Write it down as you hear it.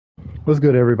What's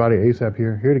good, everybody? ASAP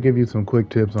here to give you some quick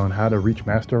tips on how to reach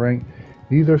master rank.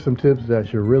 These are some tips that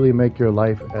should really make your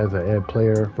life as an ed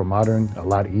player for modern a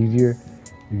lot easier.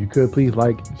 If you could, please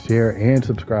like, share, and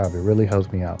subscribe. It really helps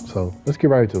me out. So let's get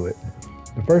right to it.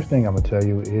 The first thing I'm gonna tell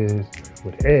you is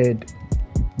with ed,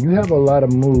 you have a lot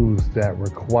of moves that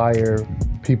require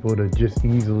people to just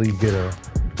easily get a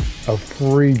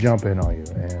free jump in on you.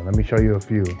 And let me show you a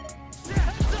few.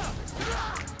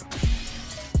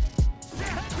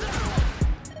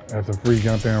 That's a free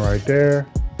jump in right there.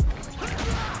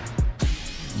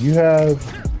 You have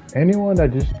anyone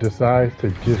that just decides to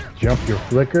just jump your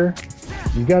flicker,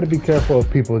 you got to be careful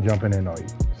of people jumping in on you.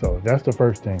 So that's the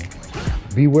first thing.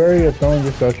 Be wary of throwing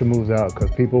your special moves out because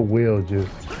people will just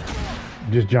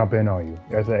jump in on you.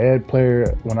 As an ed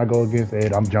player, when I go against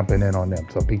ed, I'm jumping in on them.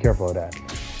 So be careful of that.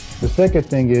 The second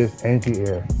thing is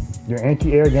anti-air. Your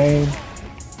anti-air game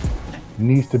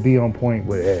needs to be on point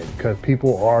with ed because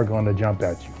people are going to jump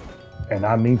at you. And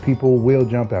I mean, people will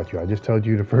jump at you. I just told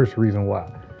you the first reason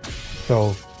why.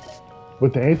 So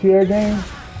with the anti-air game,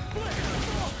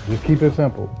 just keep it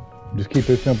simple. Just keep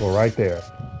it simple right there.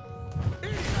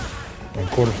 And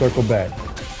quarter circle back.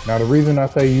 Now the reason I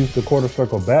say use the quarter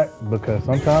circle back, because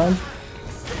sometimes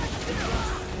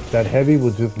that heavy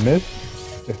will just miss,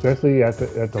 especially at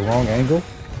the wrong angle.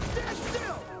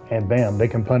 And bam, they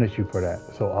can punish you for that.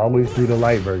 So always do the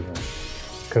light version.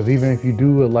 Because even if you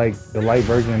do the light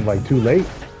version too late,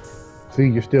 see,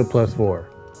 you're still +4.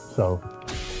 So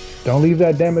don't leave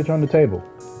that damage on the table.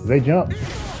 If they jump,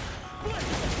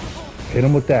 hit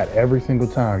them with that every single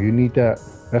time. You need that.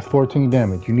 That's 14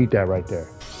 damage. You need that right there.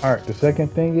 All right, the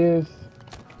second thing is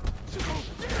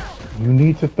you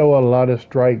need to throw a lot of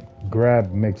strike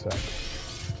grab mix-up.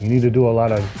 You need to do a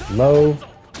lot of lows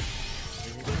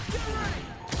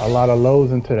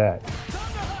into that.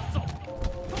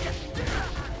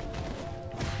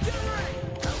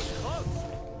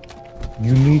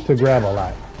 You need to grab a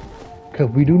lot because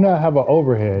we do not have an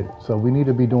overhead, so we need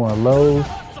to be doing low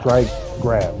strike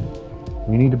grab.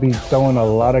 We need to be throwing a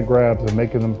lot of grabs and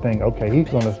making them think, okay,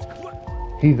 he's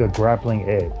a grappling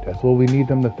ed. That's what we need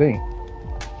them to think.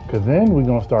 Because then we're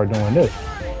gonna start doing this.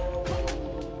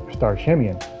 Start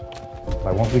shimmying.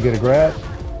 Like once we get a grab,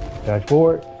 dash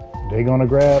forward, they're gonna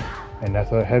grab, and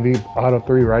that's a heavy auto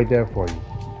 3 right there for you.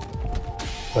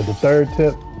 But the third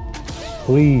tip,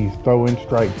 please throw in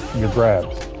strikes, your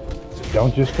grabs.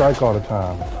 Don't just strike all the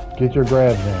time. Get your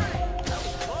grabs in.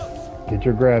 Get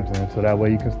your grabs in so that way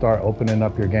you can start opening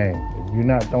up your game. If you're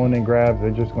not throwing in grabs,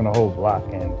 they're just gonna hold block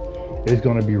and it's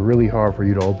gonna be really hard for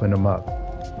you to open them up.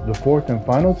 The fourth and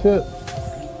final tip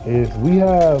is we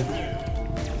have,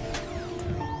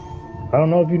 I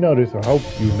don't know if you noticed, I hope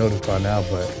you noticed by now,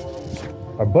 but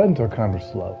our buttons are kind of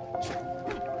slow.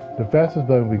 The fastest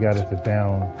button we got is the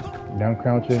down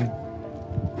crouching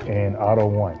and auto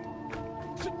 1.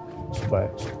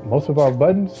 But most of our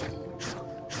buttons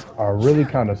are really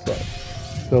kind of slow.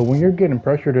 So when you're getting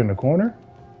pressured in the corner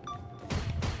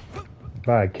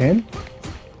by a Ken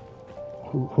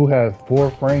who has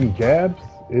 4 frame jabs,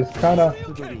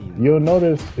 you'll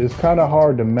notice it's kind of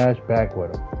hard to match back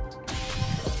with him.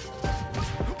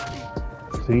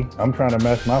 See, I'm trying to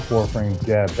match my 4 frame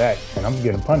jab back and I'm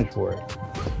getting punished for it.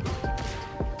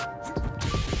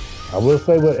 I will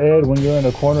say with ed, when you're in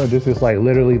a corner, this is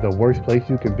literally the worst place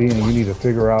you can be and you need to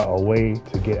figure out a way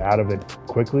to get out of it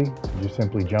quickly. You just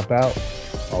simply jump out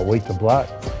or wait to block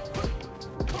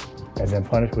and then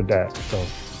punish with that. So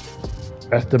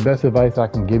that's the best advice I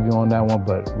can give you on that one,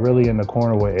 but really in the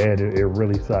corner with ed, it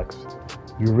really sucks.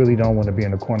 You really don't want to be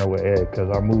in the corner with ed because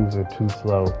our moves are too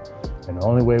slow. And the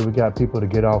only way we got people to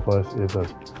get off us is a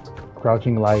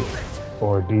crouching light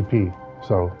or a DP.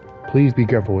 So please be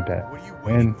careful with that.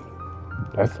 And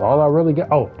that's all I really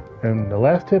got. Oh, and the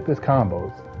last tip is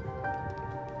combos.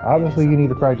 Obviously, you need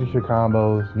to practice your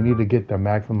combos. You need to get the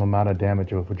maximum amount of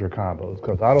damage with your combos.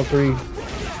 Because Auto 3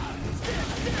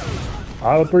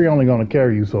 only going to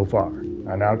carry you so far.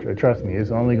 And now, trust me,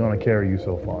 it's only going to carry you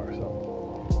so far.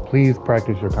 So please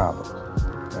practice your combos.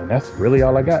 And that's really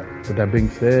all I got. With that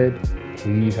being said,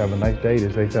 please have a nice day.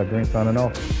 This is ASAP Green signing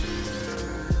off.